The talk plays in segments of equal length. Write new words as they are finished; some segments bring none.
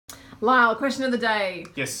Lyle, question of the day.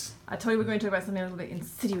 Yes. I told you we're going to talk about something a little bit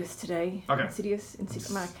insidious today. Okay. Insidious.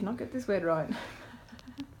 I cannot get this word right.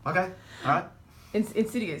 Okay. All right.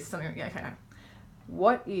 Insidious. Something. Yeah. Okay.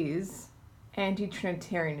 What is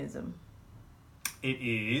anti-Trinitarianism? It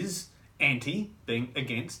is anti being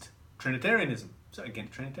against Trinitarianism. So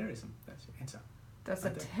against Trinitarianism. That's your answer. That's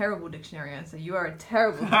a terrible dictionary answer. You are a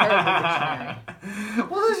terrible, terrible dictionary.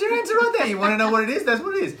 Well, there's your answer right there. You want to know what it is? That's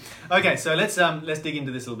what it is. Okay, so let's dig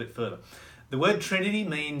into this a little bit further. The word Trinity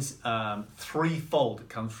means threefold. It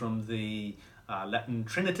comes from the Latin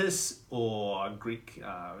trinitas, or Greek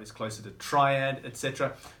is closer to triad,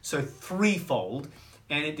 etc. So threefold,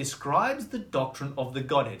 and it describes the doctrine of the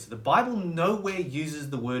Godhead. So the Bible nowhere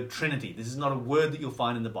uses the word Trinity. This is not a word that you'll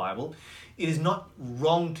find in the Bible. It is not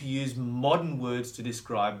wrong to use modern words to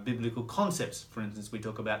describe biblical concepts. For instance, we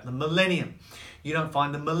talk about the millennium. You don't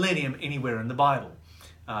find the millennium anywhere in the Bible.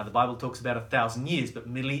 The Bible talks about 1,000 years, but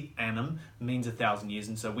millennium means 1,000 years.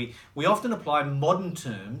 And so we often apply modern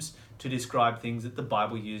terms to describe things that the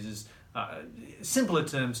Bible uses simpler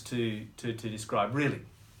terms to describe, really.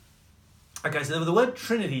 Okay, so the word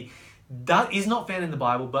Trinity is not found in the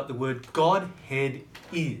Bible, but the word Godhead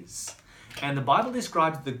is. And the Bible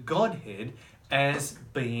describes the Godhead as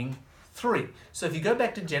being three. So if you go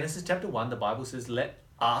back to Genesis chapter 1, the Bible says, let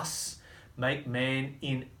us make man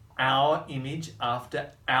in our image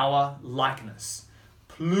after our likeness.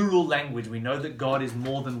 Plural language. We know that God is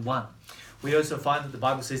more than one. We also find that the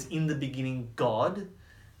Bible says, in the beginning, God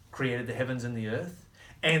created the heavens and the earth,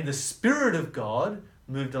 and the Spirit of God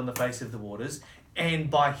moved on the face of the waters, and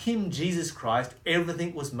by him, Jesus Christ,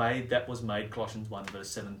 everything was made that was made, Colossians 1 verse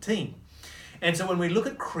 17. And so when we look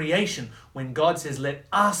at creation, when God says, let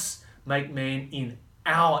us make man in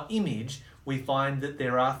our image, we find that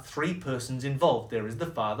there are three persons involved. There is the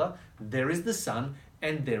Father, there is the Son,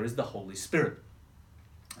 and there is the Holy Spirit.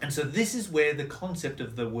 And so this is where the concept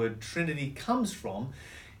of the word Trinity comes from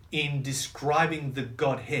in describing the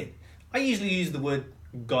Godhead. I usually use the word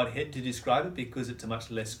Godhead to describe it because it's a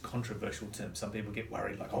much less controversial term. Some people get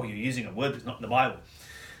worried, like, oh, you're using a word that's not in the Bible.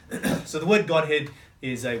 So the word Godhead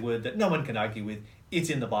is a word that no one can argue with. It's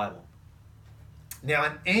in the Bible. Now,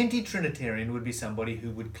 an anti-Trinitarian would be somebody who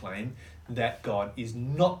would claim that God is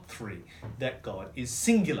not three, that God is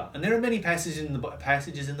singular. And there are many passages in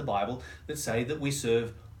the Bible that say that we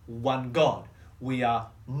serve one God. We are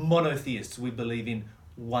monotheists. We believe in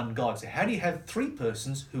one God. So how do you have three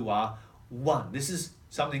persons who are one? This is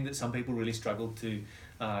something that some people really struggle to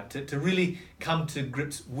really come to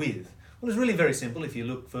grips with. Well, it's really very simple. If you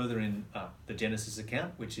look further in the Genesis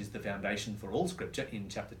account, which is the foundation for all Scripture, in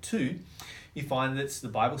chapter 2, you find that the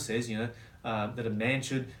Bible says, that a man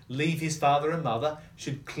should leave his father and mother,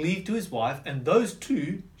 should cleave to his wife, and those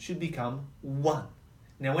two should become one.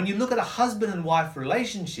 Now, when you look at a husband and wife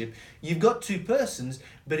relationship, you've got two persons,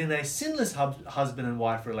 but in a sinless husband and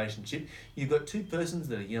wife relationship, you've got two persons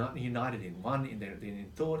that are united in one, in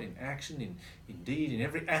thought, in action, in deed, in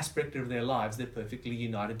every aspect of their lives. They're perfectly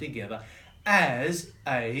united together as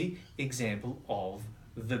a example of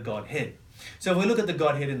the Godhead. So if we look at the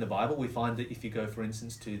Godhead in the Bible, we find that if you go, for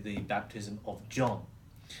instance, to the baptism of John,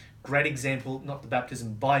 great example, not the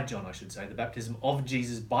baptism by John, I should say, the baptism of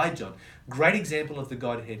Jesus by John. Great example of the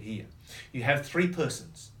Godhead here. You have three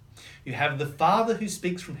persons. You have the Father who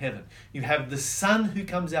speaks from heaven. You have the Son who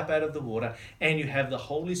comes up out of the water. And you have the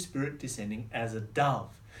Holy Spirit descending as a dove.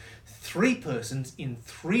 Three persons in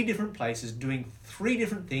three different places doing three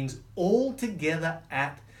different things all together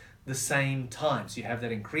at the same time. So you have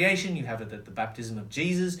that in creation, you have it at the baptism of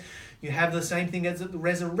Jesus, you have the same thing as at the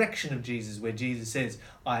resurrection of Jesus, where Jesus says,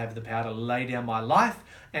 I have the power to lay down my life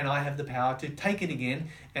and I have the power to take it again.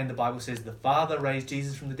 And the Bible says the Father raised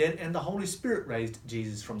Jesus from the dead and the Holy Spirit raised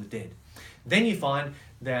Jesus from the dead. Then you find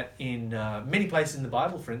that in many places in the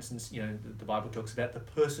Bible, for instance, the Bible talks about the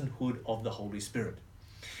personhood of the Holy Spirit.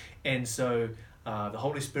 And so the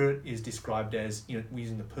Holy Spirit is described as,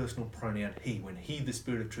 using the personal pronoun he. When he, the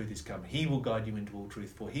Spirit of truth, is come, he will guide you into all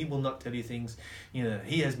truth, for he will not tell you things, he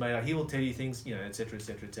will tell you things, etc.,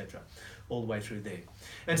 etc., etc., all the way through there.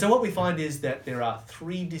 And so what we find is that there are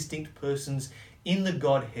three distinct persons in the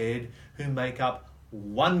Godhead who make up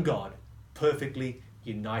one God, perfectly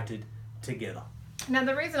united together. Now,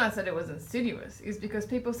 the reason I said it was insidious is because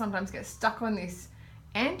people sometimes get stuck on this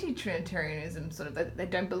anti-Trinitarianism, sort of, they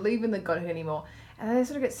don't believe in the Godhead anymore, and they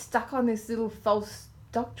sort of get stuck on this little false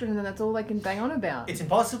doctrine, and that's all they can bang on about. It's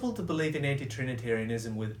impossible to believe in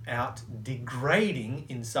anti-Trinitarianism without degrading,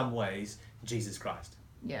 in some ways, Jesus Christ.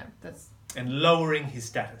 Yeah, and lowering his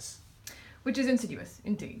status. which is insidious,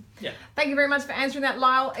 indeed. Yeah. Thank you very much for answering that,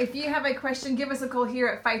 Lyle. If you have a question, give us a call here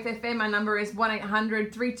at Faith FM. Our number is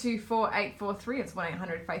 1-800-324-843. It's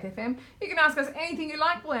 1-800-FAITH-FM. You can ask us anything you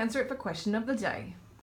like. We'll answer it for Question of the Day.